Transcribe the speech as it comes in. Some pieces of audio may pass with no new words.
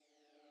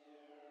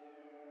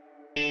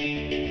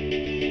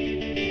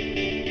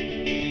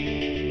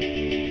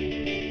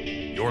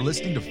You're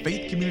listening to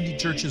Faith Community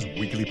Church's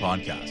weekly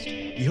podcast.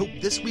 We hope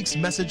this week's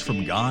message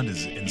from God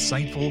is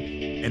insightful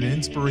and an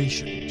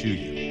inspiration to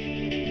you.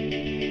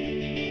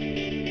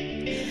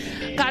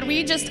 God,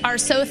 we just are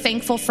so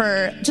thankful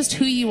for just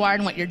who you are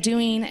and what you're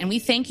doing. And we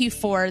thank you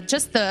for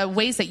just the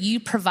ways that you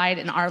provide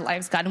in our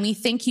lives, God. And we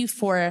thank you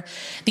for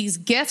these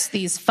gifts,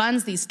 these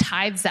funds, these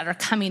tithes that are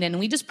coming in. And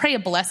we just pray a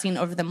blessing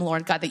over them,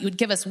 Lord God, that you would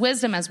give us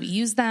wisdom as we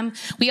use them.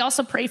 We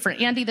also pray for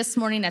Andy this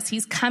morning as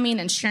he's coming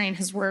and sharing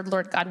his word,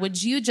 Lord God.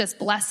 Would you just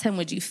bless him?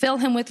 Would you fill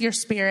him with your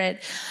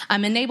spirit?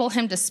 Enable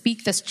him to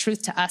speak this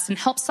truth to us and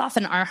help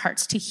soften our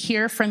hearts to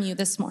hear from you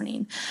this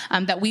morning.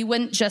 That we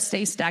wouldn't just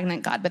stay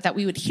stagnant, God, but that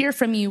we would hear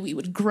from you. We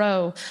would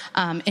grow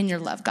in your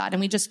love, God.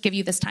 And we just give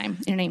you this time.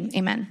 In your name,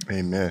 amen.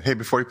 Amen. Hey,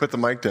 before you put the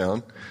mic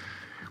down,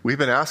 we've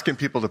been asking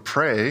people to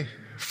pray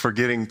for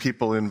getting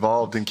people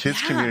involved in kids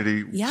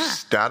community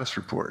status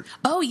report.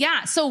 Oh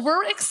yeah. So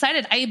we're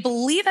excited. I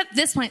believe at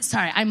this point,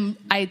 sorry,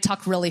 I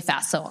talk really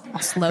fast, so I'll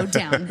slow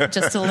down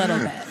just a little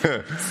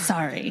bit.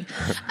 Sorry.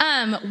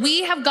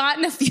 We have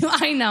gotten a few,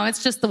 I know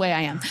it's just the way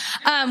I am.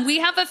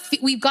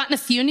 We've gotten a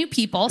few new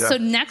people. Yeah. So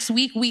next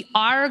week we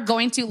are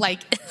going to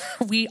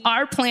we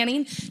are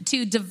planning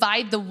to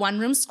divide the one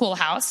room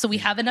schoolhouse. So we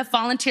have enough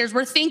volunteers.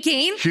 We're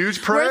thinking. Huge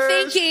praise.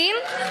 We're thinking.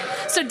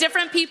 So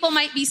different people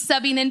might be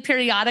subbing in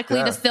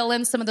periodically to fill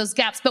in some of those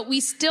gaps, but we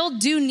still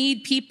do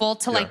need people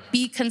to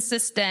be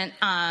consistent.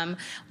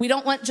 We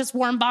don't want just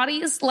warm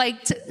bodies,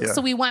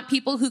 so we want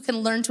people who can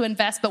learn to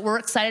invest, but we're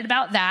excited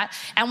about that.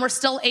 And we're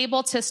still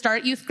able to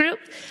start youth group.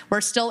 We're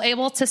still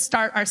able to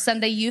start our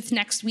Sunday youth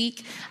next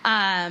week,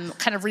 kind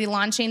of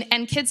relaunching,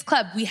 and kids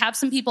club. We have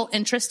some people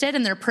interested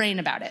and they're praying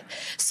about it.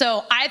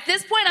 So at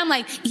this point, I'm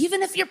like,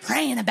 even if you're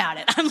praying about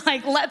it,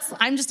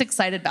 I'm just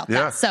excited about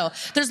that. So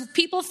there's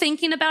people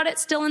thinking about it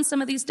still in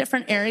some of these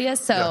different areas.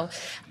 So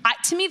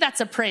to me, that's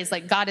a praise.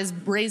 God is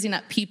raising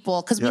up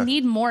people because we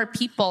need more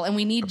people and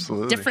we need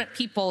different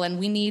people and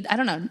we need, I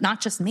don't know, not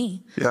just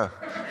me. Yeah.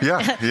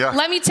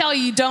 Let me tell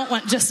you, you don't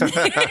want just me.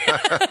 So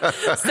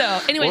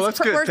anyways, well, that's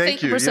good.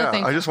 Thank you. We're so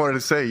thankful. I just wanted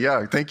to say,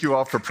 thank you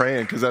all for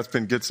praying because that's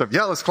been good stuff.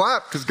 Yeah, let's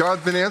clap because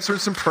God's been answering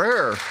some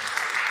prayer.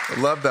 I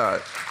love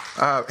that.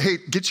 Hey,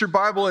 get your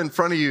Bible in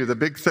front of you. The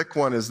big thick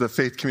one is the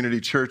Faith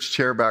Community Church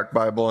Chairback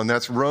Bible, and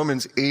that's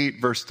Romans 8,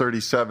 verse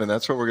 37.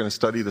 That's what we're going to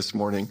study this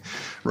morning.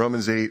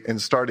 Romans 8,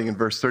 and starting in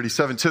verse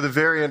 37 to the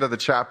very end of the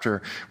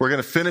chapter. We're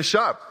going to finish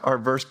up our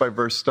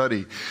verse-by-verse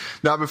study.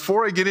 Now,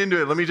 before I get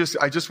into it,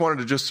 I just wanted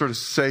to just sort of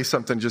say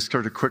something just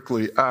sort of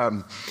quickly.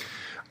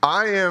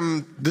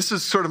 This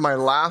is sort of my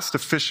last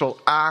official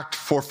act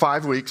for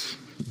 5 weeks.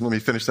 Let me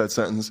finish that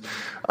sentence.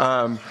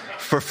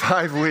 For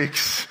 5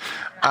 weeks,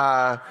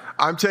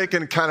 I'm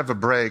taking kind of a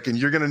break, and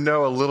you're going to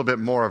know a little bit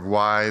more of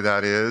why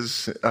that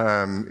is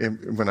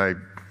when I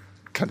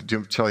kind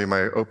of tell you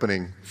my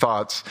opening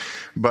thoughts.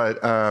 But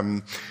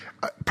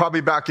probably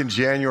back in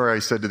January, I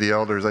said to the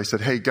elders, I said,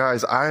 hey,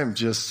 guys, I'm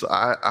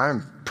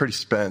pretty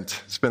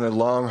spent. It's been a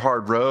long,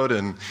 hard road,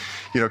 and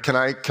can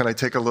I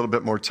take a little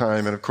bit more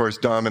time? And of course,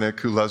 Dominic,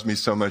 who loves me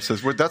so much,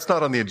 says, well, that's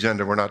not on the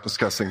agenda. We're not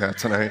discussing that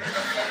tonight.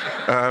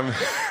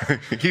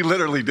 He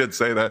literally did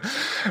say that.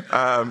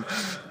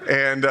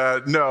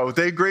 No,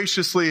 they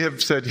graciously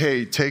have said,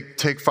 hey,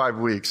 take 5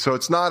 weeks. So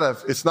it's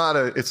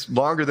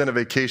longer than a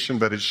vacation,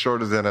 but it's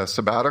shorter than a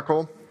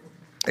sabbatical.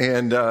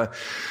 And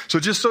so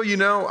just so you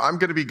know, I'm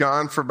going to be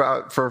gone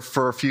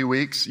for a few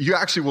weeks. You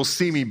actually will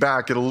see me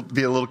back. It'll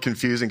be a little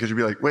confusing because you'll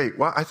be like, wait,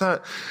 what? I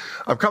thought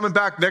I'm coming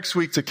back next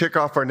week to kick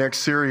off our next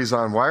series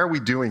on why are we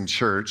doing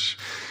church?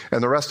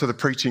 And the rest of the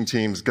preaching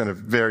team is going to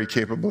very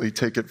capably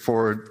take it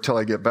forward till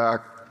I get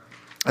back.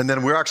 And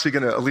then we're actually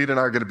Alita and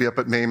I are going to be up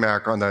at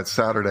Maymac on that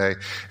Saturday.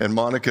 And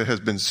Monica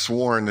has been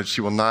sworn that she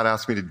will not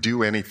ask me to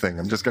do anything.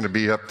 I'm just going to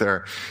be up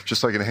there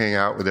just so I can hang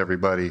out with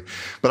everybody.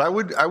 But I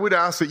would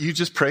ask that you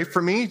just pray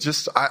for me.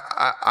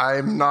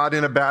 I'm not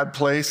in a bad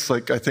place.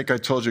 Like I think I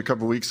told you a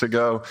couple of weeks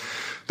ago,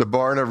 the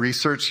Barna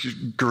Research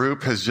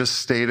Group has just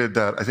stated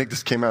that, I think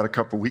this came out a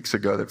couple of weeks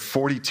ago, that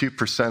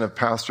 42% of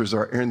pastors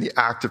are in the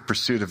active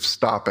pursuit of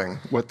stopping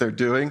what they're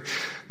doing.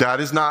 That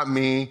is not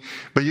me,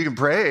 but you can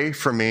pray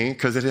for me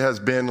because it has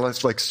been,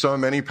 like so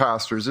many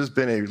pastors, it's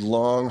been a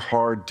long,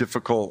 hard,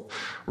 difficult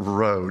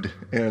road.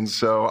 And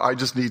so I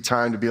just need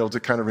time to be able to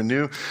kind of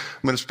renew. I'm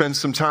going to spend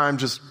some time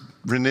just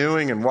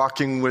renewing and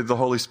walking with the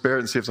Holy Spirit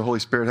and see if the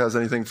Holy Spirit has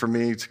anything for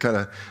me to kind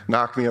of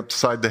knock me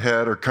upside the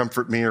head or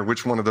comfort me or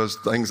which one of those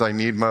things I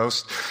need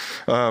most.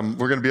 We're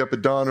going to be up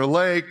at Donner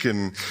Lake,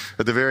 and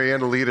at the very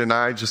end, Alita and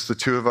I, just the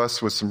two of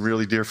us with some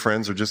really dear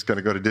friends, are just going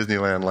to go to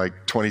Disneyland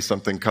like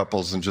 20-something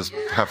couples and just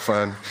have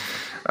fun.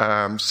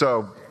 That's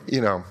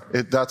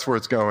where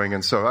it's going.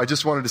 And so I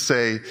just wanted to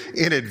say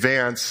in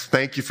advance,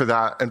 thank you for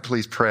that, and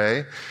please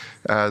pray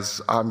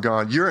as I'm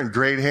gone. You're in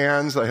great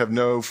hands. I have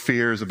no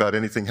fears about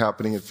anything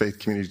happening at Faith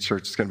Community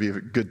Church. It's going to be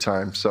a good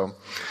time. So,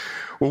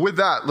 well, with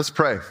that, let's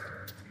pray.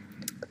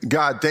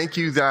 God, thank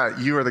you that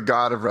you are the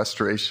God of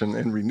restoration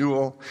and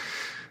renewal.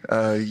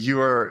 You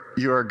are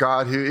a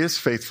God who is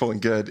faithful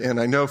and good. And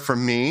I know for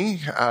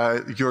me,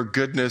 your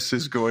goodness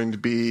is going to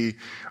be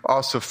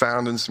also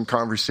found in some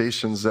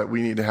conversations that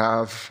we need to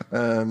have.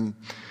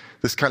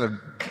 This kind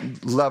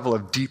of level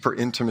of deeper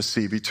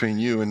intimacy between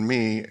you and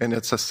me. And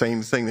it's the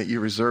same thing that you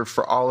reserve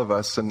for all of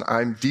us. And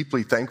I'm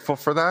deeply thankful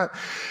for that,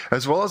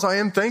 as well as I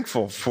am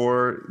thankful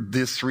for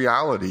this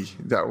reality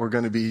that we're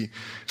going to be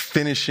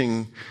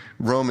finishing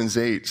Romans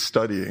 8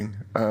 studying.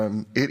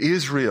 It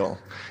is real,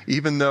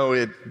 even though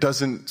it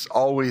doesn't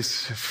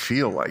always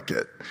feel like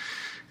it.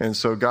 And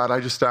so, God, I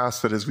just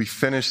ask that as we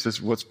finish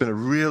this, what's been a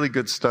really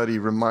good study,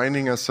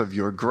 reminding us of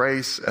your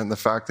grace and the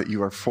fact that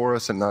you are for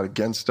us and not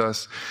against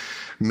us,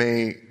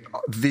 may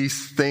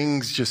these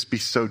things just be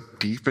so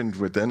deepened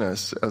within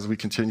us as we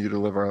continue to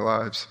live our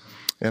lives.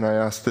 And I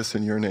ask this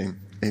in your name.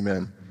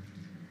 Amen.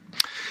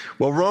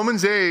 Well,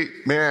 Romans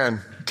 8,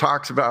 man,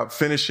 talks about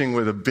finishing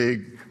with a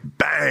big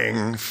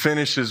bang,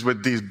 finishes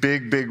with these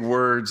big, big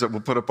words that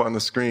we'll put up on the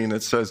screen.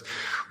 It says,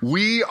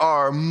 we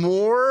are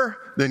more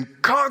than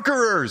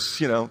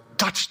conquerors,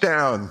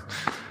 touchdown,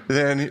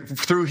 than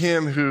through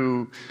him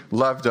who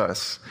loved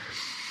us.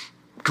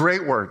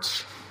 Great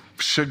words.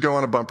 Should go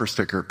on a bumper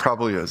sticker.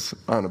 Probably is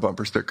on a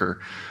bumper sticker.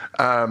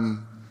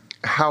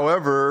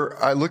 However,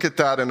 I look at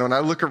that, and when I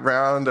look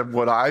around at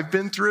what I've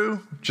been through,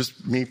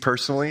 just me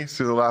personally,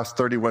 through the last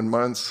 31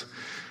 months,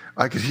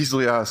 I could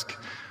easily ask,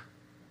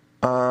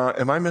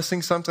 am I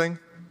missing something?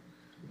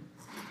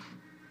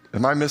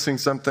 Am I missing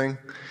something?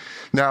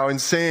 Now, in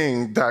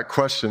saying that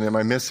question, am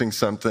I missing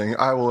something,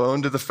 I will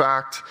own to the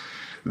fact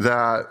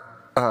that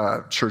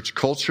church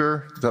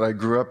culture that I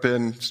grew up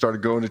in,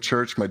 started going to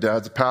church. My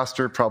dad's a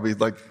pastor, probably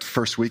like the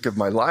first week of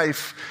my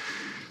life.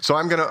 So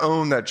I'm going to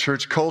own that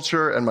church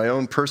culture, and my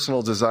own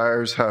personal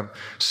desires have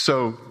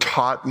so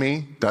taught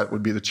me, that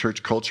would be the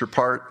church culture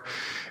part,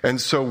 and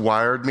so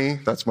wired me,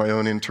 that's my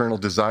own internal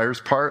desires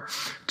part,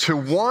 to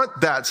want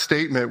that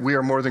statement, we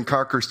are more than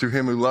conquerors through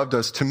him who loved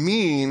us, to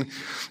mean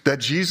that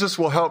Jesus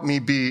will help me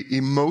be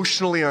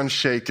emotionally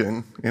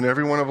unshaken in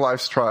every one of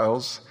life's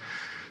trials,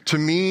 to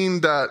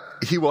mean that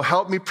he will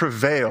help me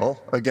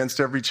prevail against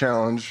every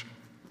challenge,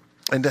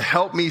 and to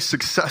help me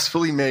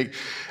successfully make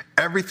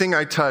everything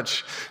I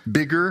touch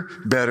bigger,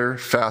 better,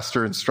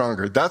 faster, and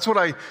stronger. That's what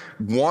I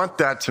want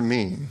that to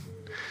mean.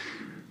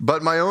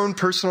 But my own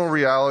personal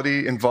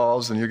reality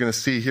involves, and you're going to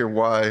see here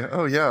why,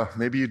 oh yeah,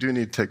 maybe you do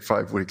need to take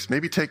 5 weeks.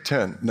 Maybe take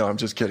 10. No, I'm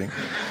just kidding.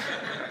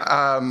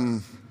 Why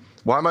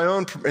my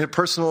own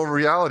personal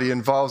reality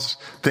involves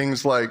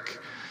things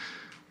like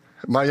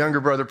my younger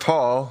brother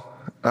Paul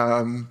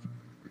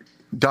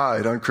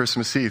died on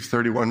Christmas Eve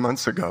 31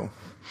 months ago.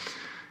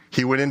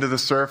 He went into the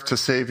surf to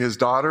save his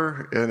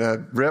daughter in a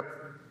rip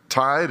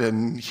tide,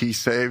 and he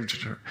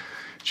saved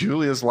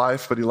Julia's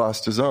life, but he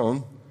lost his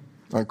own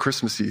on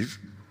Christmas Eve.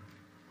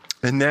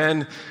 And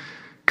then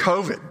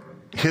COVID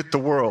hit the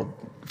world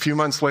a few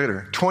months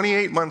later,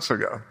 28 months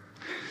ago.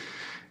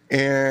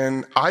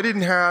 And I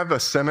didn't have a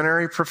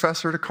seminary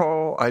professor to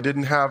call. I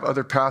didn't have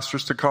other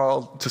pastors to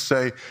call to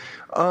say,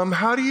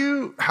 how do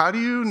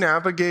you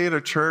navigate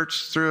a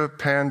church through a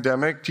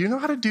pandemic? Do you know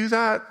how to do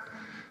that?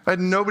 I had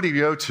nobody to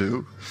go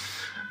to.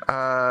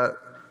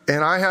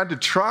 And I had to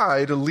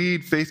try to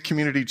lead Faith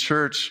Community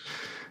Church,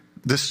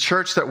 this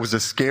church that was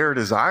as scared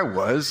as I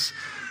was,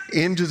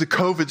 into the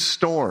COVID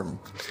storm.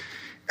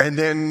 And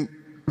then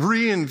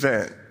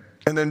reinvent,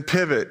 and then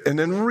pivot, and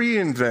then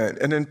reinvent,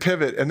 and then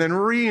pivot, and then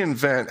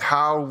reinvent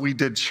how we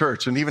did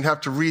church, and even have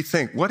to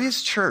rethink, what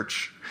is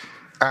church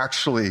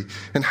actually?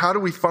 And how do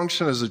we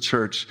function as a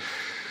church?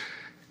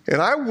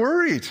 And I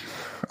worried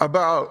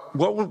about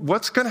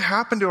what's going to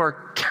happen to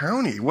our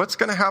county, what's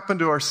going to happen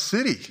to our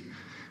city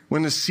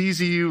when the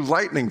CZU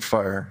lightning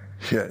fire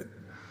hit.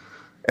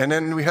 And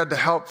then we had to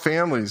help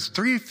families.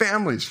 3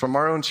 families from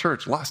our own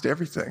church lost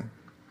everything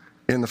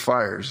in the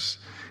fires.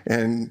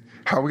 And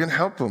how are we going to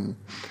help them?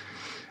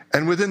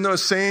 And within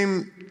those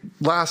same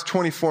last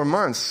 24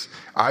 months,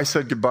 I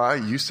said goodbye,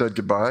 you said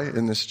goodbye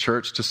in this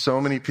church to so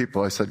many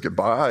people. I said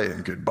goodbye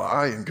and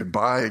goodbye and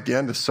goodbye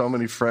again to so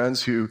many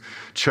friends who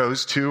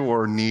chose to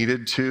or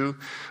needed to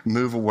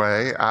move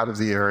away out of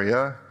the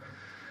area.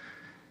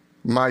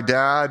 My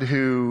dad,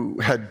 who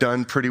had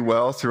done pretty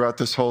well throughout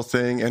this whole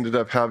thing, ended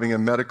up having a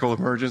medical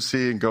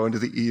emergency and going to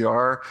the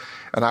ER.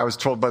 And I was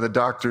told by the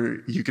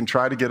doctor, you can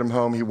try to get him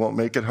home. He won't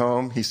make it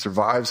home. He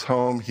survives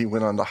home. He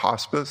went on to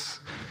hospice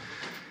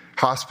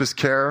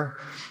care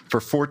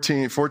for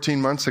 14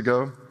 months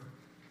ago.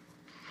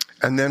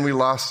 And then we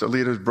lost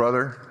Alita's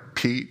brother,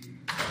 Pete,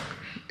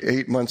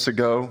 8 months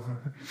ago,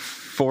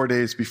 4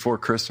 days before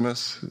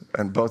Christmas.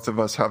 And both of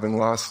us having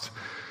lost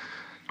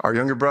our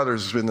younger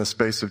brothers in the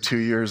space of 2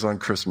 years on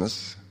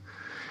Christmas.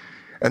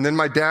 And then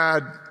my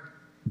dad,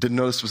 didn't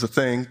know this was a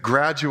thing,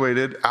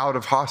 graduated out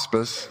of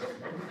hospice.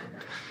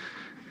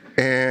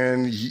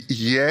 And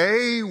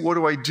yay, what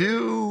do I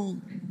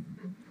do?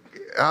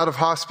 Out of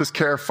hospice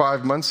care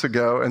 5 months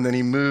ago, and then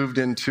he moved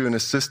into an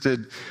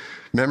assisted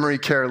memory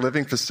care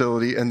living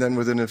facility, and then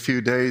within a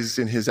few days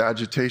in his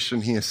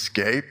agitation, he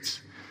escaped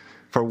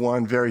for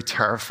one very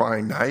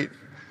terrifying night.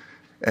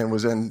 and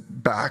was then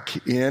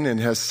back in and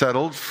has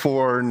settled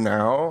for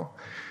now.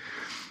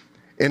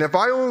 And if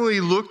I only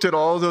looked at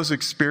all those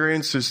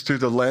experiences through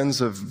the lens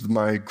of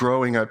my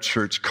growing up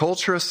church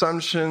culture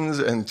assumptions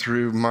and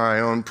through my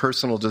own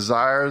personal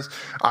desires,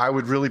 I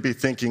would really be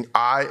thinking,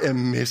 I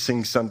am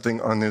missing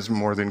something on this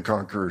more than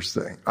conquerors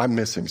thing. I'm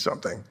missing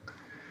something.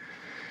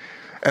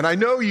 And I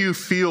know you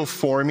feel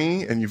for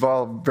me, and you've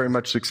all very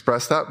much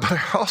expressed that, but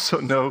I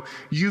also know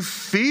you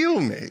feel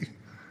me.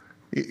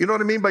 You know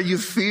what I mean by you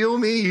feel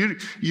me?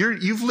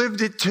 You've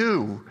lived it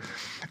too.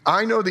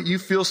 I know that you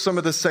feel some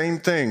of the same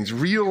things,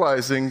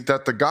 realizing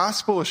that the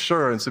gospel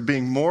assurance of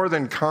being more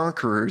than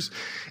conquerors,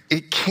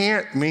 it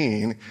can't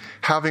mean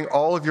having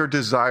all of your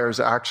desires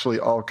actually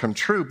all come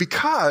true,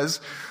 because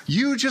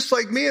you, just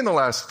like me in the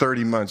last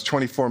 30 months,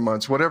 24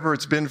 months, whatever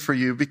it's been for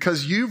you,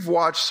 because you've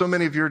watched so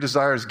many of your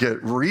desires get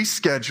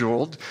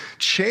rescheduled,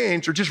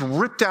 changed, or just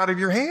ripped out of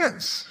your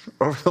hands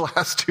over the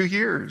last 2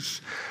 years.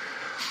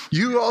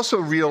 You also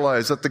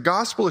realize that the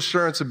gospel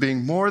assurance of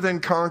being more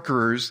than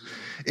conquerors,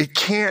 it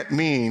can't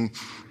mean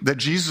that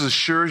Jesus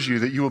assures you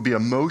that you will be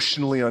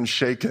emotionally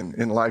unshaken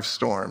in life's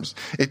storms.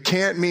 It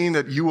can't mean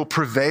that you will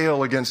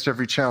prevail against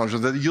every challenge, or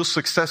that you'll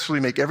successfully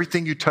make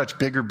everything you touch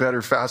bigger,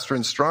 better, faster,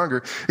 and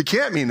stronger. It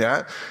can't mean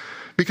that,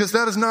 because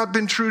that has not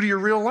been true to your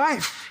real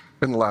life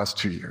in the last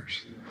 2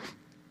 years.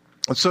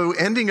 And so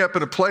ending up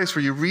in a place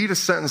where you read a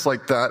sentence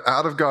like that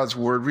out of God's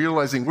word,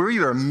 realizing we're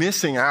either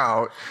missing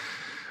out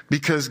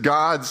because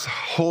God's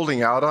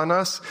holding out on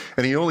us,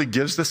 and he only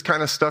gives this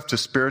kind of stuff to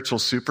spiritual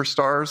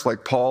superstars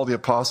like Paul the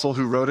apostle,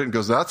 who wrote it and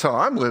goes, that's how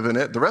I'm living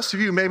it. The rest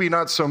of you, maybe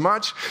not so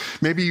much.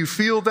 Maybe you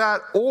feel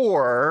that,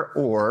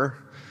 or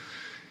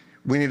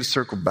we need to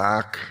circle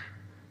back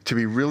to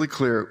be really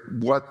clear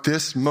what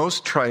this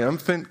most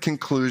triumphant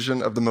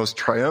conclusion of the most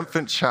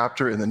triumphant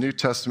chapter in the New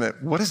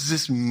Testament, what does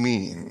this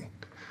mean?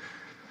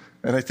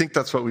 And I think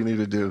that's what we need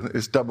to do,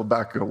 is double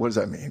back and go, what does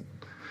that mean?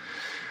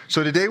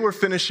 So today we're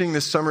finishing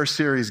this summer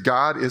series,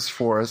 God is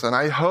for us, and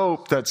I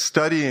hope that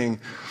studying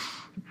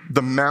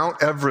the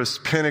Mount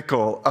Everest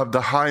pinnacle of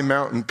the high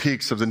mountain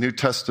peaks of the New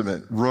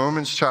Testament,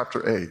 Romans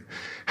chapter 8,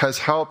 has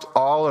helped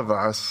all of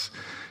us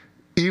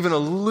even a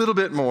little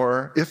bit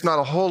more, if not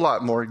a whole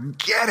lot more,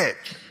 get it.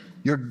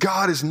 Your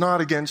God is not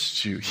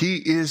against you. He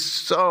is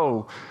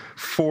so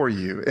for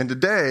you. And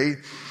today,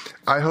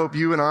 I hope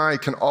you and I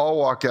can all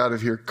walk out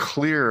of here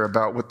clear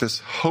about what this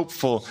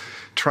hopeful,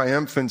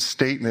 triumphant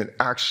statement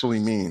actually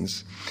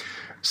means.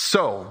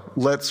 So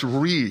let's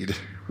read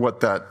what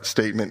that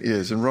statement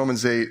is. In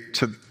Romans 8,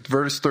 to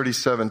verse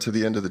 37 to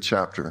the end of the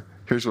chapter,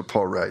 here's what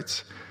Paul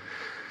writes.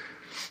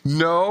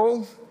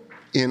 No,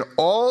 in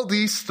all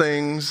these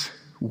things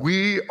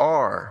we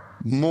are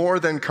more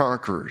than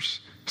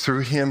conquerors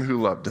through him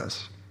who loved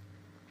us.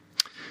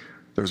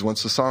 There was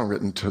once a song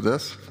written to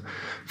this.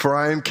 For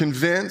I am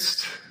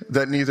convinced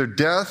that neither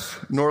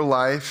death nor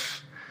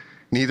life,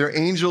 neither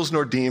angels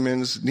nor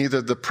demons,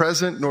 neither the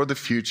present nor the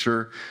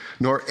future,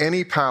 nor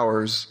any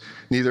powers,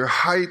 neither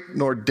height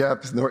nor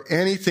depth, nor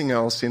anything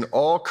else in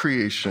all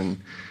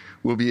creation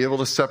will be able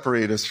to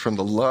separate us from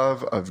the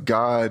love of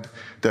God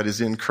that is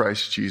in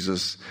Christ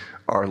Jesus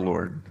our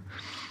Lord.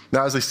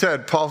 Now, as I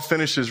said, Paul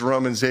finishes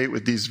Romans 8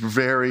 with these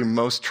very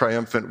most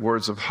triumphant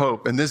words of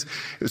hope. And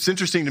it's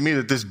interesting to me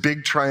that this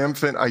big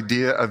triumphant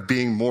idea of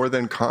being more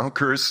than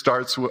conquerors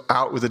starts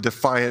out with a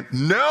defiant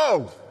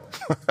no.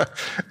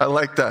 I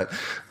like that.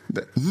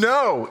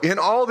 No, in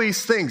all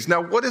these things.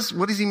 Now, what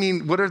does he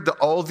mean? What are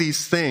all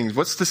these things?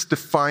 What's this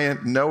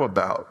defiant no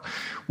about?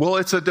 Well,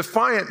 it's a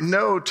defiant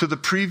no to the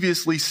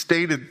previously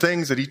stated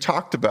things that he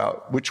talked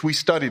about, which we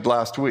studied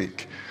last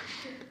week.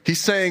 He's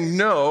saying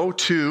no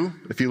to,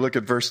 if you look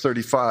at verse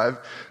 35,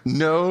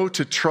 no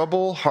to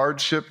trouble,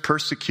 hardship,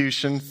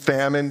 persecution,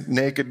 famine,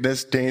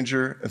 nakedness,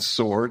 danger, and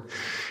sword.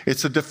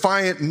 It's a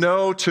defiant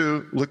no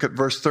to, look at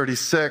verse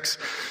 36,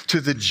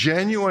 to the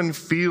genuine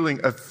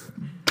feeling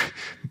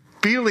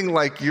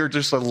like you're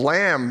just a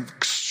lamb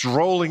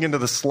strolling into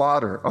the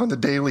slaughter on the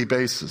daily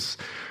basis,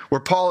 where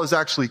Paul is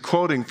actually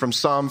quoting from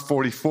Psalm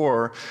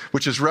 44,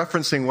 which is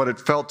referencing what it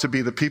felt to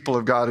be the people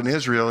of God in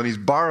Israel, and he's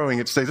borrowing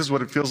it to say this is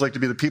what it feels like to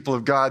be the people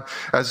of God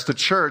as the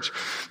church,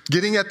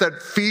 getting at that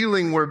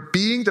feeling where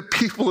being the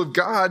people of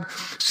God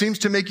seems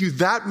to make you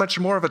that much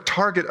more of a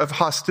target of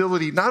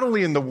hostility, not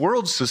only in the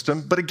world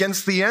system, but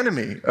against the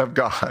enemy of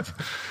God.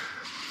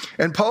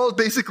 And Paul is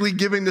basically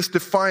giving this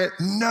defiant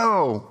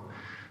no.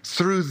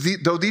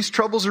 Though these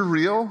troubles are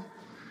real,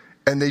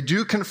 and they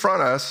do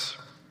confront us,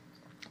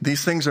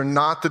 these things are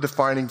not the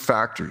defining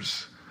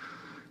factors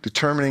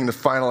determining the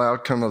final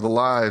outcome of the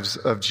lives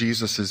of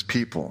Jesus'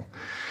 people.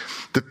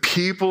 The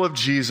people of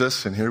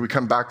Jesus, and here we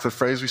come back to the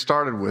phrase we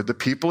started with, the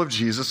people of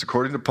Jesus,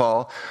 according to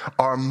Paul,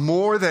 are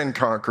more than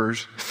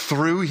conquerors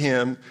through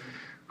him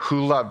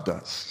who loved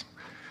us.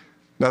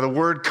 Now, the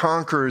word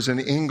conquerors in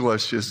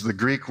English is the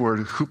Greek word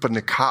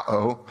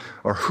hupanikao,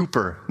 or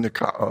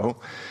hupernikao,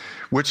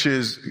 which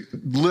is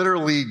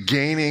literally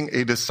gaining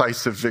a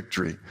decisive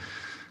victory.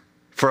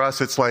 For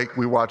us, it's like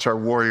we watch our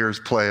Warriors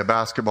play a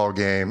basketball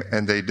game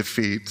and they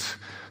defeat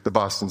the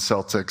Boston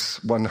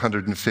Celtics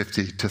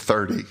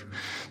 150-30.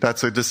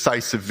 That's a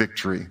decisive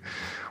victory.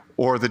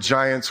 Or the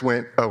Giants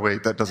went, oh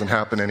wait, that doesn't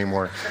happen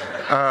anymore.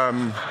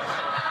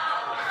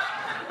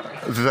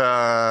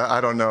 The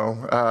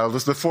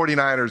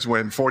 49ers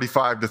win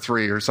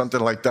 45-3 or something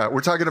like that.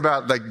 We're talking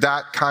about like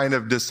that kind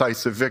of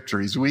decisive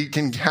victories. We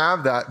can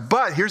have that.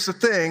 But here's the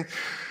thing.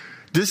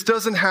 This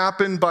doesn't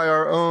happen by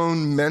our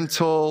own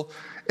mental,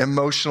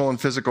 emotional,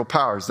 and physical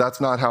powers. That's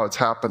not how it's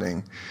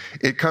happening.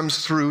 It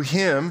comes through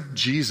him,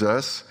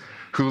 Jesus,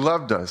 who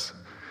loved us.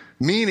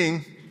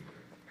 Meaning,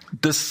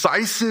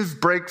 decisive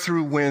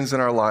breakthrough wins in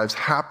our lives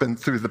happen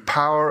through the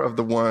power of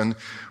the one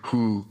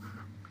who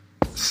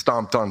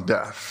stomped on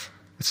death.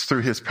 It's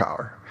through his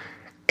power.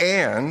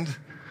 And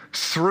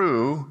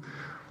through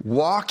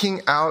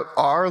walking out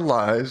our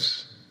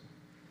lives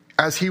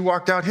as he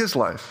walked out his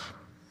life.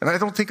 And I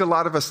don't think a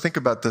lot of us think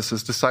about this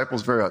as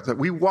disciples very often, that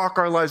we walk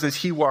our lives as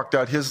he walked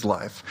out his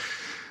life.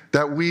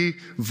 That we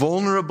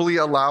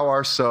vulnerably allow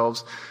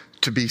ourselves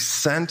to be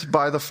sent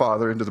by the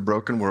Father into the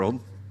broken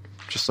world,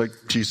 just like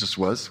Jesus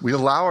was. We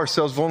allow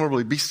ourselves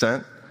vulnerably to be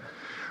sent,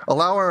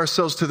 allow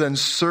ourselves to then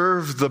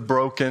serve the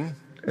broken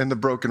in the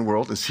broken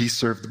world as he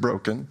served the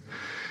broken,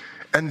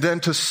 and then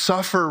to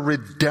suffer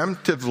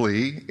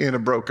redemptively in a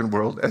broken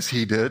world as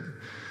he did,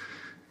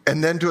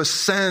 and then to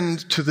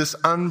ascend to this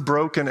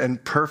unbroken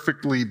and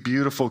perfectly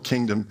beautiful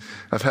kingdom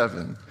of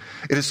heaven.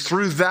 It is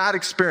through that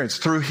experience,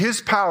 through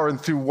his power and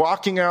through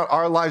walking out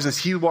our lives as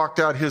he walked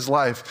out his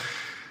life,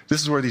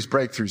 this is where these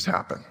breakthroughs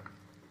happen.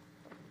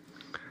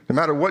 No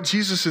matter what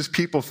Jesus'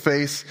 people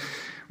face,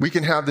 we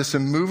can have this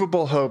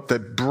immovable hope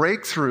that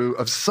breakthrough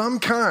of some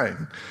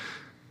kind,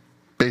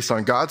 based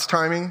on God's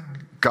timing,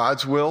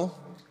 God's will,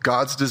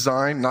 God's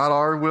design, not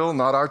our will,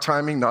 not our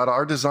timing, not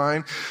our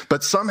design,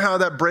 but somehow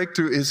that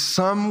breakthrough is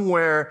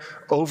somewhere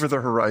over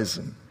the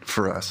horizon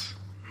for us.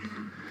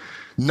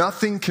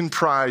 Nothing can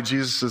pry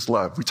Jesus'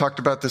 love. We talked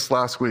about this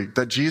last week,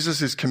 that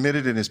Jesus is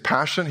committed in his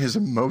passion, his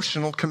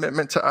emotional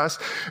commitment to us,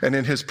 and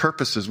in his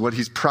purposes, what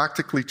he's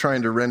practically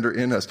trying to render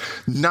in us.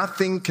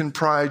 Nothing can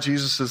pry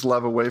Jesus'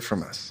 love away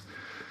from us.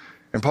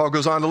 And Paul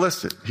goes on to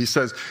list it. He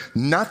says,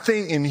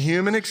 nothing in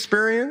human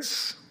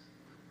experience,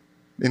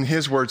 in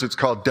his words, it's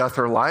called death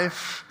or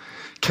life,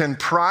 can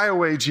pry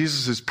away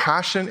Jesus'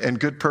 passion and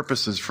good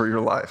purposes for your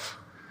life.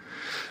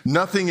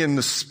 Nothing in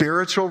the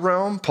spiritual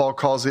realm, Paul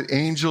calls it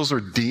angels or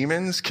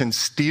demons, can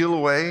steal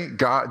away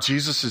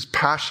Jesus'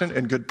 passion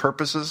and good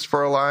purposes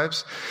for our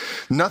lives.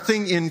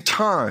 Nothing in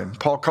time,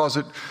 Paul calls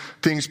it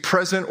things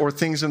present or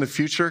things in the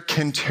future,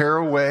 can tear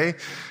away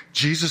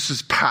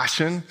Jesus'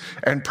 passion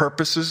and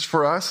purposes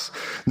for us.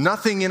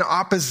 Nothing in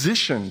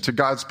opposition to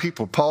God's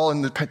people. Paul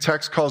in the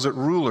text calls it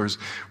rulers,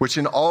 which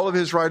in all of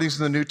his writings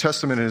in the New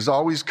Testament is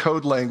always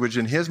code language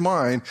in his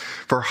mind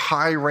for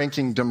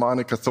high-ranking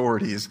demonic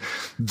authorities.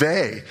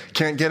 They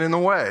can't get in the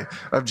way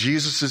of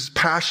Jesus'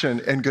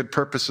 passion and good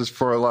purposes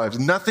for our lives.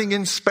 Nothing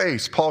in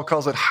space, Paul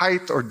calls it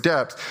height or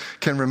depth,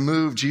 can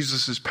remove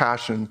Jesus'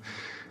 passion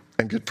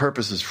and good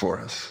purposes for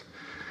us.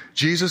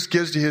 Jesus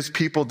gives to his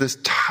people this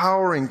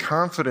towering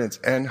confidence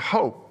and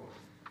hope.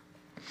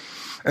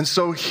 And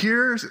so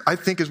here's, I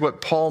think, is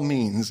what Paul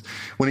means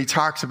when he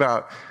talks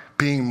about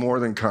being more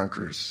than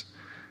conquerors.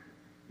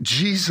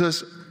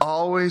 Jesus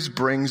always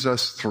brings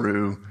us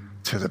through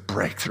to the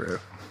breakthrough.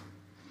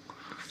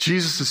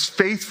 Jesus is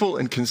faithful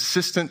and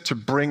consistent to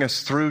bring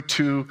us through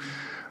to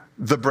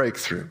the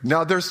breakthrough.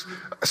 Now, there's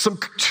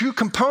two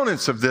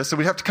components of this that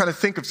we have to kind of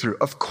think of through.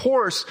 Of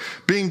course,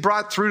 being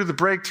brought through to the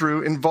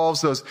breakthrough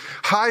involves those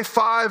high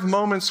five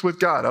moments with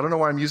God. I don't know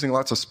why I'm using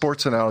lots of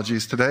sports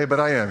analogies today, but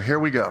I am. Here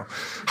we go.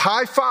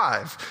 High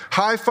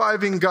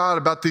five-ing God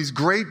about these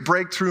great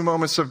breakthrough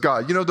moments of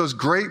God. You know, those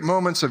great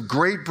moments of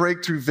great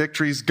breakthrough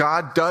victories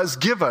God does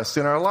give us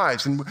in our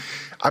lives. And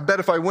I bet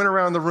if I went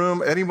around the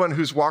room, anyone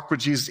who's walked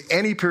with Jesus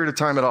any period of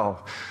time at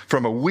all,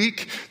 from a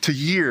week to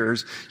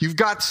years, you've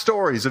got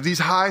stories of these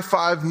high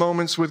five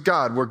moments with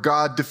God, where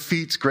God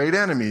defeats great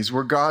enemies,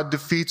 where God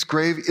defeats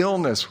grave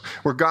illness,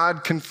 where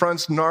God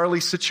confronts gnarly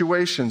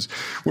situations,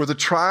 where the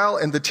trial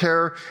and the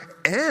terror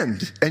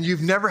end, and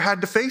you've never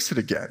had to face it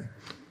again.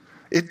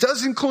 It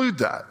does include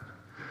that.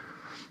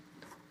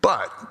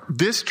 But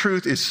this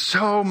truth is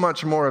so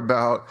much more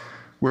about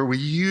where we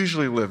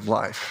usually live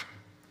life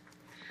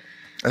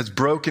as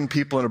broken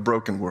people in a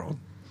broken world,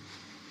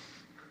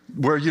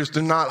 where there's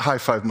not high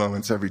five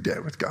moments every day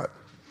with God,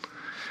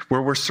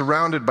 where we're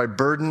surrounded by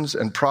burdens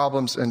and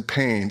problems and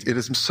pains. It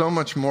is so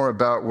much more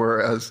about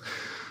where, as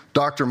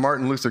Dr.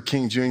 Martin Luther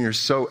King Jr.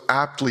 so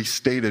aptly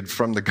stated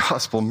from the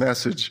gospel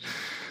message,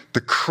 the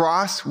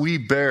cross we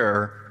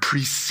bear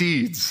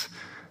precedes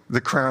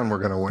the crown we're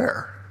going to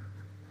wear.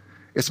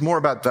 It's more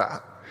about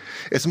that.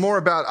 It's more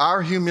about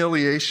our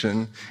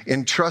humiliation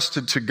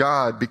entrusted to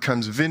God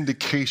becomes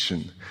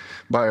vindication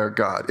by our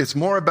God. It's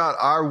more about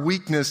our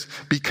weakness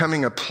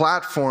becoming a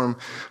platform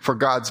for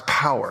God's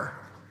power.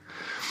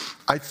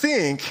 I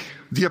think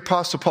the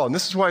Apostle Paul, and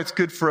this is why it's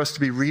good for us to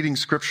be reading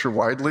Scripture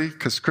widely,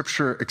 because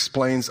Scripture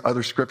explains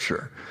other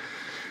Scripture.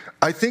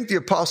 I think the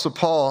Apostle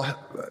Paul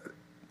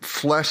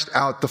fleshed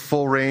out the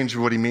full range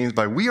of what he means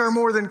by we are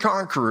more than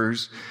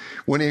conquerors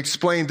when he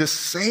explained this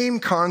same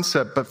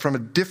concept, but from a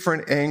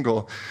different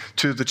angle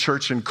to the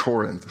church in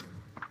Corinth.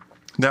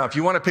 Now, if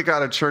you want to pick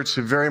out a church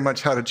who very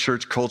much had a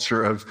church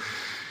culture of,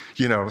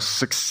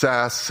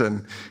 success,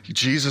 and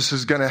Jesus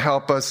is going to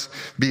help us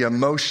be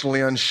emotionally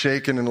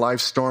unshaken in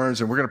life's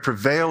storms, and we're going to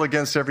prevail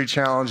against every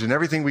challenge, and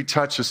everything we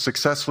touch is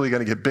successfully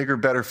going to get bigger,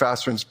 better,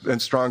 faster, and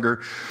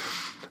stronger,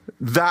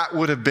 that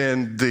would have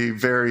been the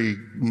very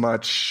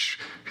much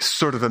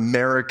sort of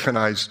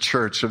Americanized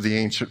church of the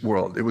ancient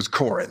world. It was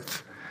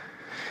Corinth.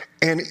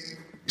 And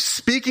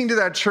speaking to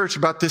that church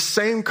about this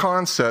same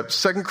concept,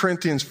 2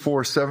 Corinthians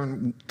 4,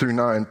 7 through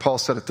 9, Paul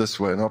said it this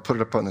way, and I'll put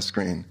it up on the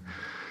screen.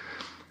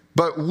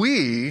 But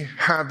we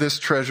have this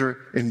treasure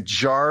in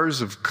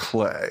jars of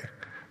clay.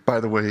 By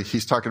the way,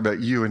 he's talking about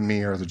you and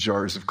me are the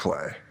jars of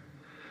clay.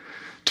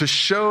 To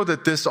show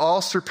that this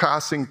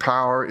all-surpassing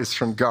power is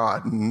from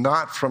God,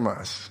 not from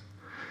us.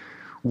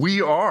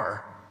 We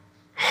are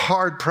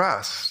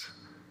hard-pressed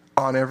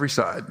on every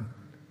side,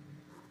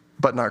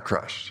 but not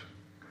crushed.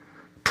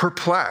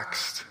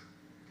 Perplexed,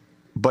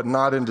 but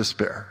not in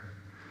despair.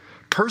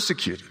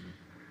 Persecuted,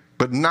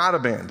 but not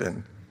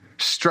abandoned.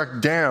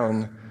 Struck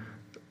down,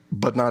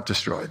 but not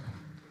destroyed.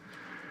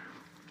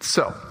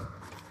 So,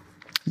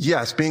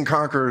 yes, being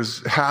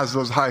conquerors has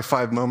those high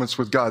five moments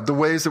with God. The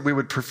ways that we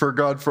would prefer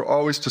God for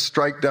always to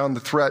strike down the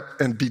threat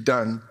and be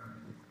done.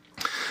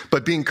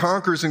 But being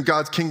conquerors in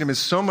God's kingdom is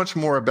so much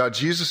more about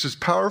Jesus'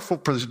 powerful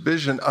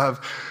provision of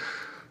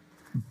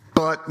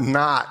but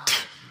not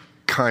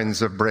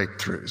kinds of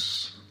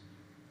breakthroughs.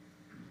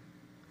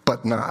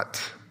 But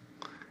not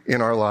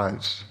in our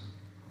lives.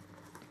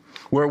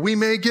 Where we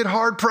may get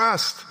hard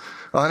pressed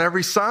on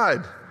every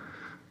side,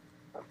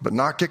 but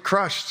not get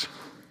crushed.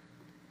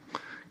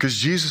 Because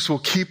Jesus will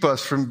keep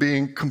us from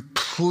being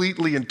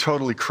completely and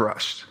totally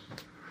crushed.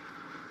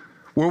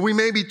 Where we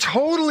may be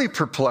totally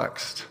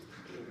perplexed,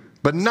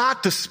 but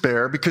not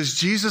despair, because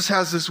Jesus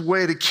has this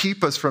way to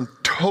keep us from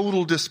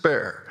total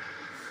despair.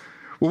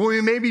 Where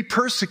we may be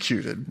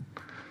persecuted,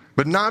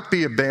 but not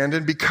be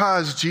abandoned,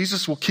 because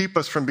Jesus will keep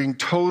us from being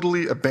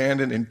totally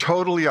abandoned and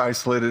totally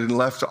isolated and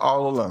left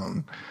all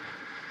alone.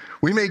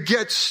 We may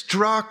get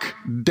struck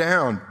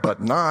down,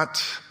 but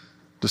not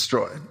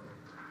destroyed,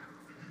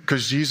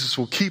 because Jesus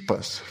will keep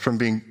us from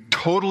being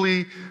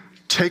totally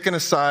taken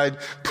aside,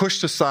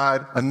 pushed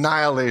aside,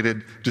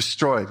 annihilated,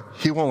 destroyed.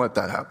 He won't let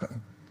that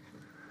happen.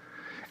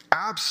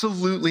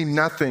 Absolutely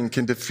nothing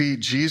can defeat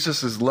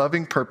Jesus'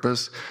 loving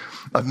purpose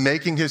of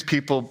making his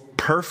people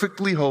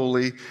perfectly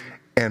holy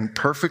and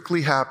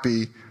perfectly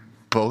happy.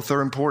 Both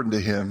are important to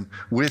him,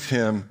 with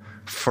him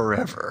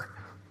forever.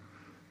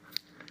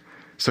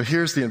 So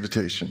here's the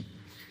invitation.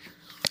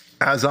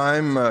 As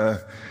I'm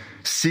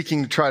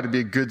seeking to try to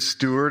be a good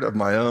steward of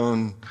my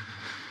own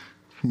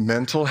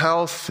mental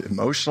health,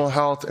 emotional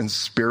health, and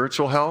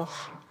spiritual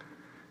health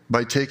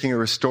by taking a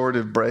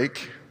restorative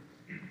break,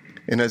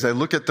 and as I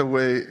look at the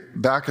way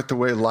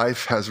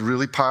life has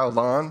really piled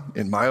on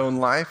in my own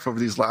life over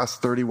these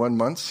last 31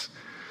 months,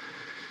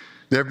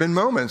 there have been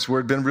moments where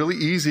it's been really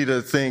easy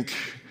to think,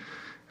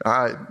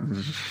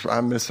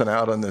 I'm missing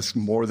out on this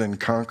more than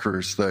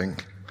conquerors thing.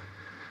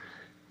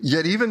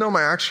 Yet even though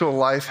my actual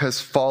life has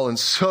fallen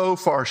so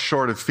far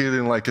short of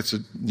feeling like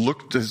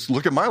look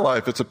at my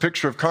life, it's a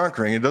picture of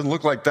conquering. It doesn't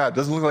look like that. It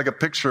doesn't look like a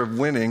picture of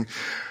winning.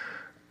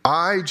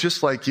 I,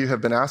 just like you,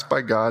 have been asked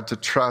by God to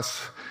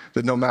trust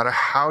that no matter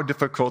how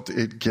difficult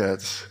it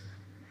gets,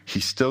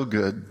 he's still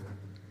good.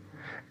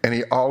 And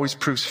he always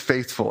proves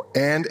faithful.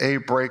 And a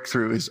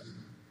breakthrough is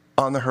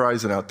on the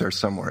horizon out there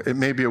somewhere. It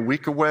may be a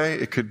week away.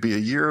 It could be a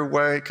year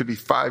away. It could be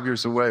 5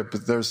 years away.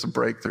 But there's a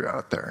breakthrough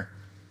out there.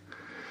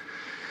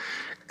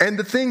 And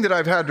the thing that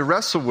I've had to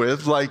wrestle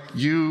with, like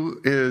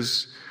you,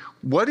 is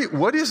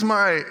what's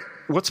my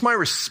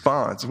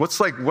response?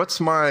 What's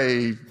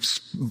my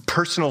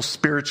personal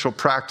spiritual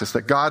practice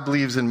that God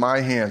leaves in my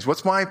hands?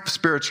 What's my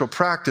spiritual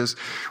practice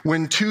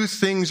when two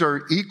things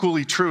are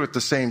equally true at the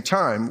same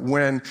time?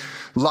 When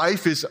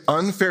life is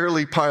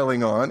unfairly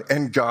piling on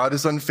and God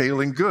is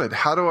unfailing good?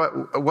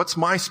 What's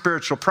my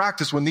spiritual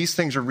practice when these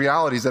things are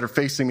realities that are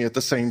facing me at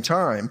the same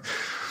time?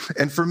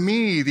 And for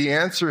me, the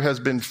answer has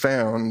been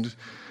found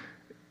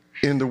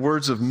in the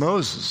words of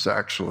Moses,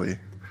 actually,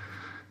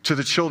 to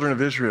the children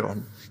of Israel.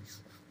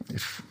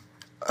 If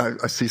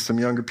I see some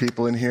younger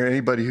people in here,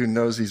 anybody who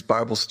knows these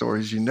Bible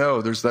stories,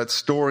 there's that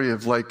story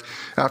of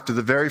after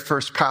the very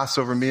first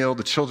Passover meal,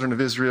 the children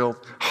of Israel,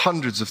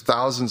 hundreds of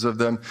thousands of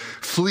them,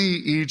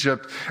 flee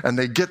Egypt, and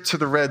they get to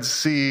the Red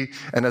Sea,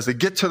 and as they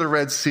get to the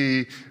Red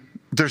Sea,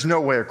 there's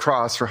no way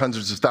across for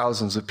hundreds of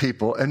thousands of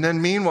people. And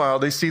then meanwhile,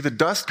 they see the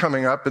dust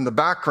coming up in the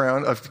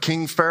background of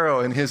King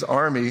Pharaoh and his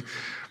army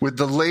with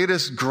the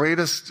latest,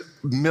 greatest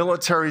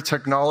military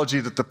technology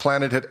that the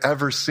planet had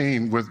ever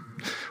seen, with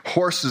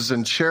horses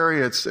and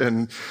chariots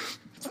and,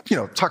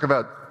 talk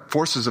about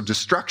forces of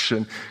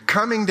destruction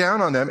coming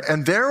down on them.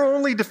 And their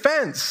only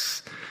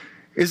defense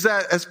is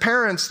that as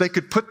parents, they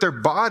could put their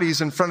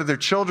bodies in front of their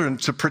children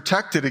to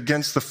protect it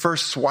against the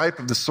first swipe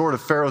of the sword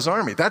of Pharaoh's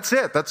army. That's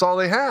it. That's all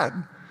they had.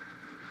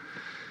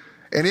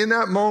 And in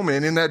that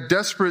moment, in that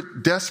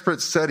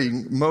desperate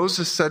setting,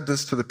 Moses said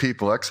this to the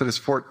people, Exodus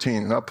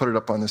 14, and I'll put it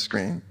up on the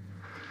screen.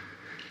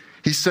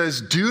 He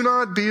says, "Do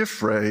not be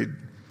afraid.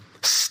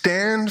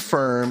 Stand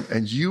firm,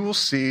 and you will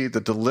see the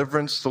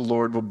deliverance the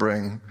Lord will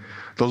bring.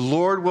 The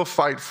Lord will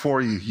fight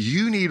for you.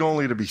 You need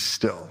only to be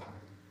still."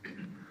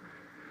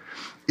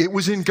 It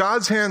was in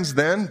God's hands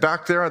then,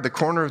 back there at the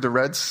corner of the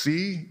Red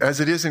Sea, as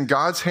it is in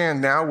God's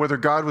hand now, whether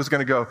God was going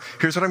to go,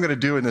 here's what I'm going to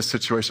do in this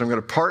situation. I'm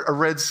going to part a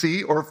Red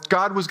Sea, or if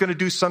God was going to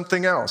do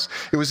something else.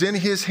 It was in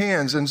his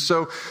hands. And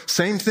so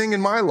same thing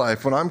in my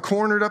life. When I'm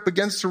cornered up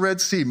against the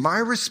Red Sea, my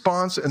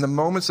response in the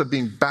moments of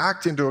being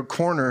backed into a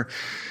corner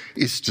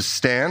is to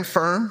stand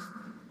firm,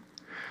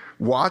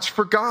 watch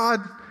for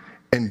God,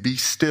 and be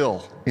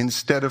still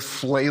instead of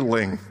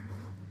flailing.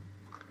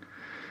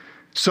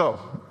 So,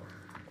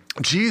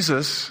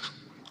 Jesus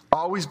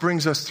always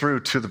brings us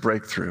through to the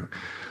breakthrough.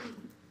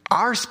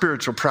 Our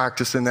spiritual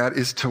practice in that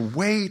is to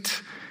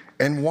wait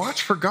and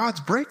watch for God's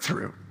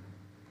breakthrough.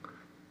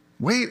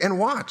 Wait and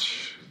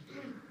watch.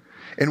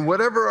 In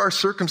whatever our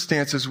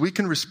circumstances, we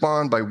can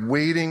respond by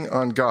waiting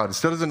on God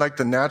instead of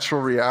the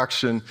natural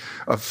reaction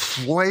of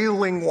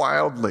flailing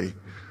wildly,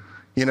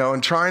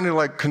 and trying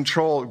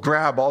to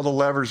grab all the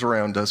levers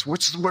around us.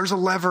 Where's a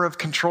lever of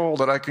control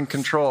that I can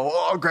control?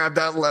 Oh, I'll grab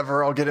that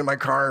lever. I'll get in my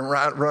car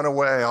and run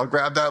away. I'll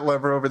grab that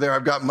lever over there.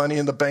 I've got money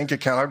in the bank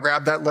account. I'll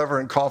grab that lever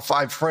and call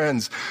 5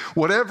 friends.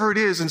 Whatever it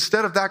is,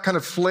 instead of that kind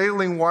of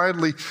flailing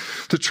wildly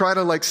to try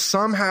to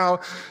somehow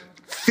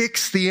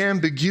fix the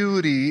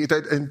ambiguity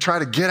and try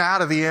to get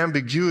out of the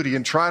ambiguity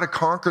and try to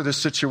conquer the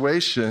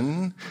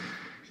situation,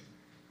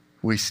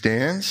 we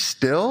stand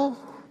still.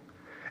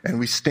 And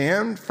we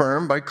stand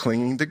firm by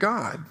clinging to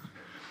God.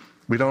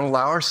 We don't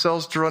allow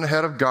ourselves to run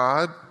ahead of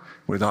God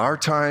with our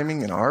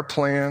timing and our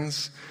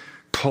plans,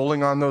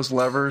 pulling on those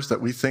levers that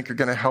we think are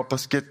going to help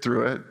us get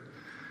through it.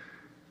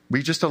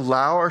 We just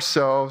allow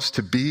ourselves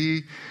to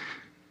be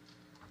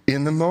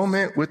in the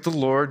moment with the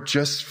Lord,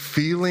 just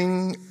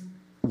feeling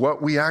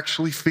what we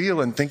actually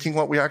feel and thinking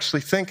what we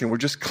actually think. And we're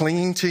just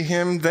clinging to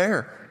him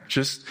there.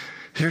 Just,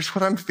 here's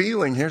what I'm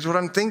feeling. Here's what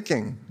I'm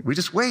thinking. We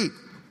just wait.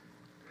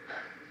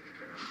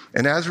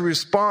 And as we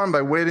respond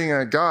by waiting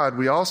on God,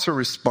 we also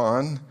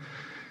respond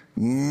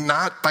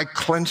not by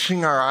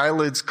clenching our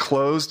eyelids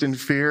closed in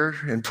fear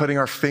and putting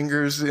our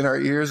fingers in our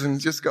ears and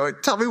just going,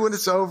 tell me when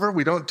it's over.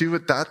 We don't do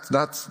it.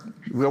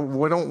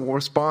 We don't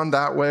respond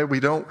that way. We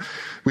don't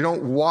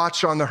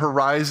watch on the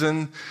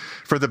horizon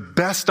for the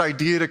best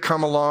idea to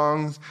come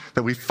along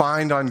that we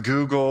find on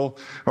Google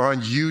or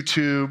on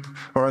YouTube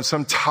or on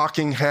some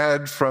talking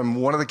head from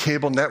one of the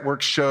cable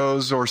network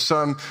shows or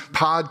some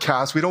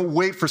podcast. We don't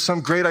wait for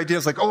some great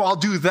ideas like, oh, I'll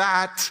do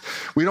that.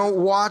 We don't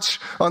watch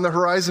on the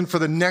horizon for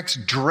the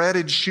next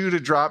dreaded shoe to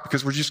drop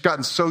because we're just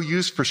gotten so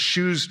used for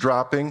shoes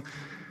dropping.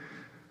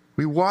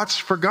 We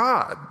watch for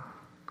God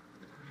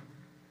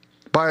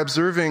by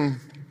observing,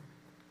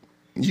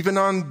 even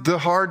on the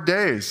hard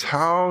days,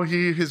 how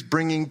he is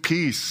bringing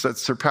peace that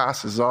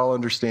surpasses all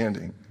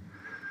understanding.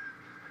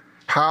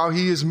 How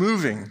he is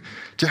moving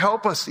to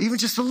help us even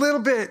just a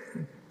little bit,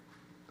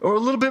 or a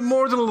little bit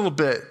more than a little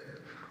bit,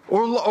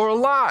 or a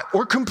lot,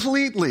 or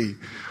completely.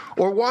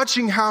 Or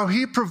watching how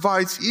he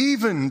provides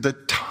even the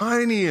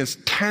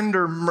tiniest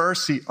tender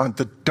mercy on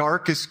the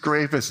darkest,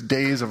 gravest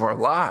days of our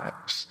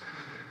lives.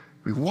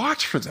 We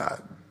watch for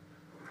that.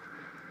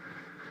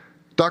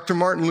 Dr.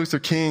 Martin Luther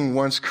King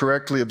once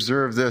correctly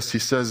observed this. He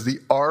says, the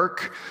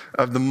arc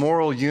of the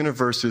moral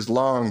universe is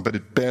long, but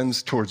it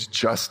bends towards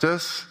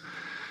justice.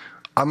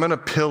 I'm going to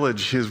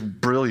pillage his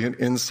brilliant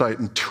insight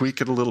and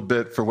tweak it a little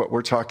bit for what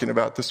we're talking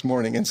about this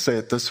morning and say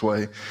it this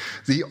way.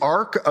 The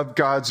arc of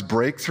God's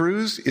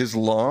breakthroughs is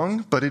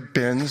long, but it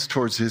bends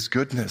towards his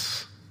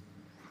goodness.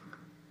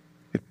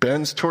 It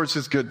bends towards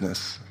his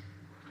goodness.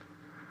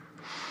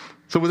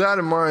 So with that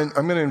in mind,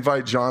 I'm going to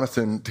invite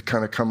Jonathan to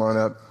kind of come on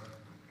up.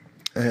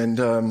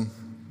 And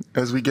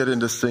as we get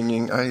into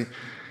singing, I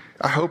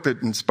hope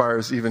it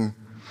inspires even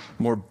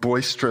more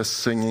boisterous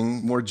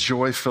singing, more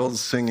joy-filled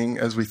singing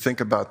as we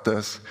think about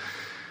this.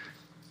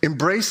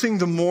 Embracing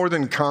the more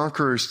than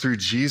conquerors through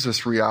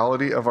Jesus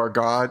reality of our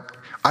God,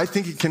 I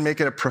think it can make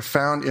a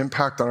profound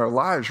impact on our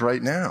lives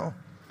right now.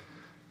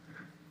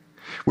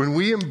 When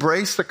we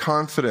embrace the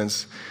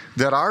confidence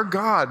that our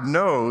God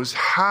knows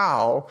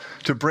how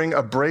to bring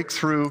a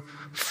breakthrough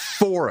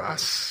for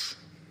us,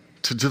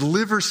 to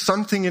deliver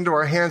something into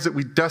our hands that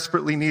we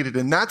desperately needed.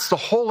 And that's the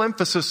whole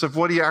emphasis of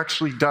what he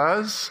actually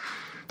does,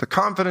 the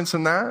confidence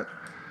in that.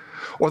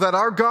 Or that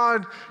our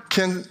God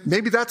can,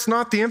 maybe that's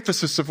not the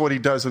emphasis of what he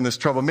does in this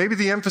trouble. Maybe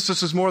the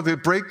emphasis is more the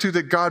breakthrough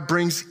that God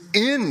brings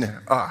in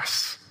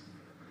us,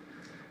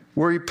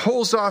 where he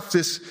pulls off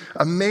this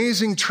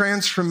amazing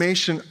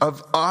transformation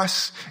of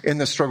us in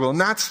the struggle.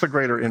 And that's the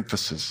greater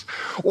emphasis.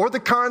 Or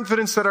the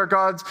confidence that our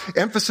God's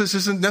emphasis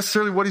isn't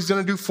necessarily what he's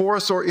going to do for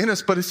us or in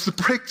us, but it's the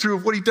breakthrough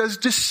of what he does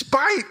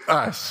despite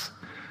us.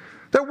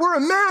 that we're a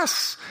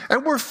mess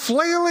and we're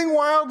flailing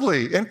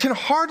wildly and can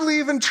hardly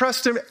even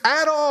trust him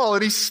at all.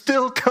 And he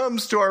still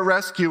comes to our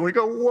rescue. And we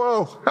go,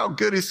 whoa, how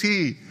good is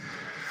he?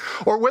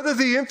 Or whether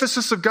the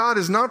emphasis of God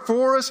is not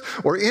for us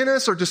or in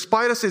us or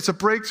despite us, it's a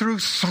breakthrough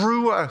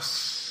through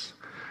us.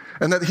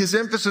 And that his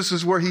emphasis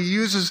is where he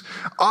uses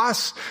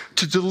us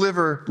to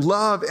deliver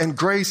love and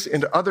grace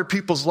into other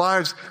people's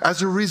lives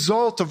as a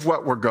result of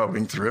what we're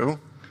going through.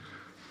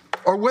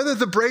 Or whether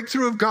the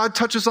breakthrough of God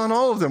touches on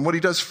all of them, what he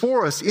does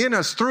for us, in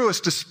us, through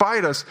us,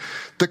 despite us.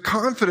 The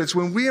confidence,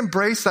 when we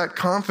embrace that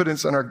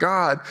confidence in our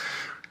God,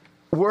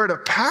 where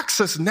it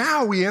packs us,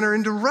 now we enter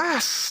into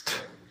rest.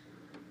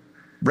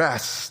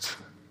 Rest.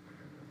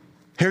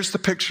 Here's the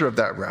picture of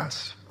that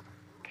rest.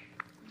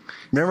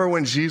 Remember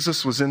when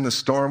Jesus was in the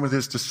storm with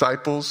his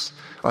disciples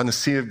on the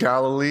Sea of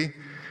Galilee?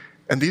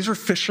 And these were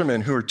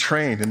fishermen who were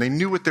trained, and they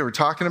knew what they were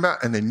talking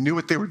about, and they knew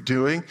what they were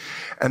doing,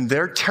 and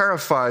they're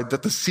terrified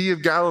that the Sea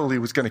of Galilee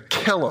was going to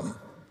kill them.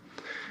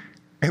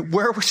 And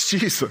where was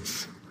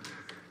Jesus?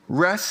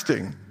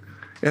 Resting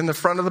in the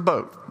front of the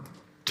boat,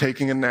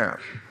 taking a nap.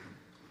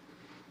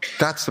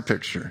 That's the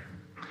picture.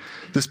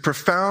 This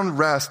profound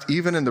rest,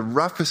 even in the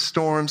roughest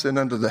storms and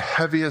under the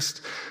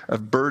heaviest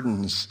of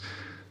burdens,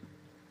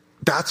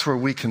 that's where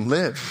we can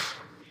live.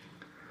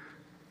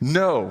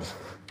 No.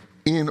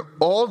 In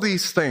all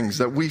these things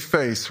that we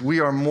face, we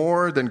are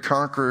more than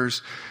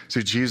conquerors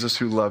through Jesus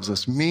who loves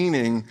us.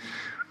 Meaning,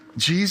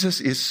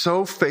 Jesus is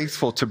so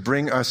faithful to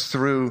bring us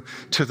through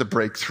to the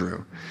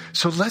breakthrough.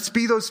 So let's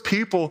be those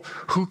people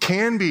who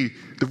can be,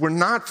 that we're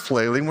not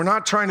flailing, we're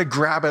not trying to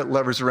grab at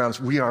levers around us.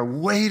 We are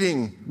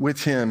waiting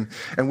with him,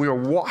 and we are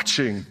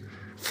watching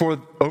for,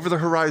 over the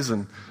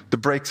horizon, the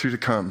breakthrough to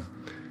come.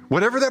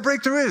 Whatever that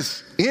breakthrough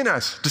is, in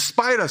us,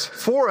 despite us,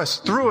 for us,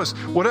 through us,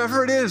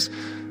 whatever it is,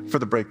 for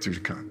the breakthrough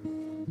to come.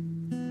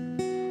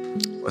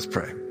 Let's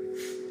pray.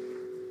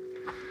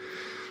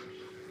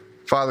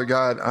 Father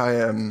God,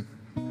 I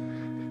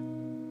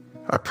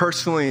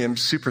personally am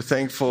super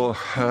thankful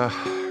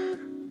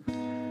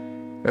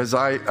as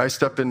I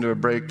step into a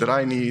break that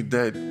I need,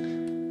 that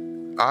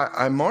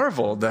I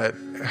marvel that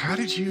how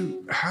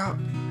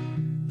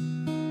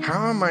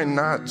am I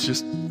not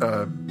just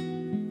a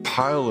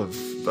pile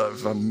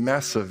of a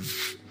mess of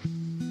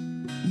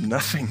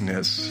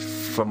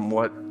nothingness from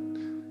what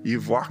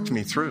you've walked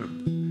me through?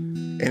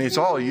 And it's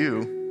all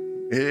you.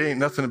 It ain't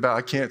nothing about,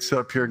 I can't sit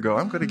up here and go,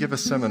 I'm going to give a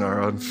seminar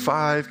on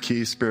 5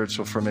 key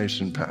spiritual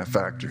formation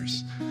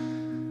factors.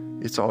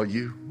 It's all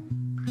you.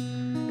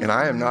 And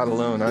I am not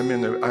alone.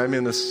 I'm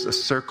in a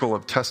circle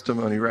of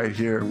testimony right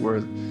here where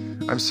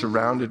I'm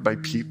surrounded by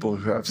people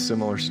who have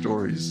similar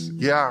stories.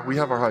 Yeah, we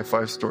have our high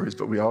five stories,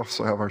 but we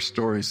also have our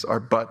stories, our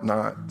but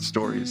not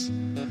stories.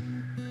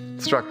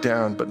 Struck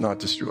down, but not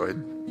destroyed.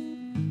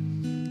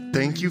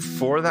 Thank you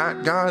for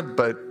that, God,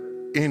 but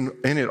in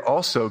it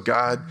also,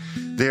 God,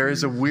 there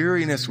is a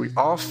weariness we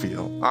all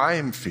feel, I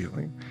am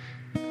feeling,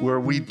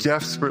 where we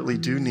desperately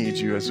do need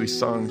you, as we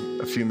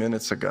sung a few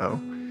minutes ago.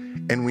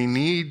 And we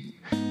need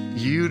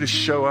you to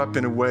show up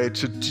in a way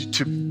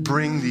to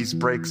bring these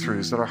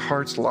breakthroughs that our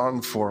hearts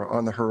long for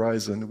on the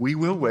horizon. We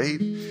will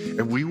wait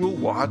and we will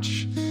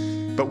watch,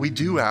 but we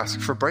do ask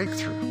for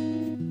breakthrough.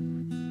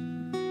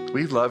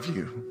 We love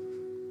you.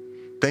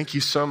 Thank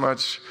you so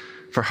much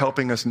for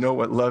helping us know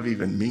what love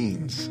even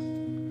means.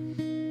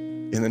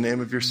 In the name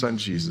of your Son,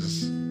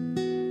 Jesus,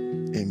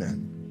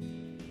 amen.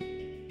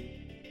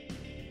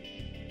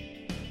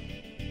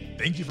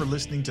 Thank you for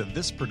listening to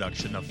this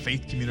production of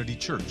Faith Community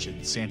Church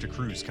in Santa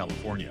Cruz,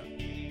 California.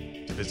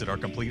 To visit our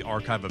complete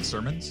archive of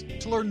sermons,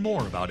 to learn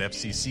more about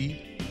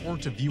FCC, or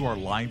to view our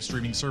live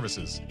streaming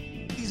services,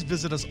 please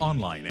visit us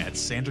online at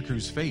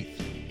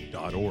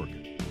santacruzfaith.org.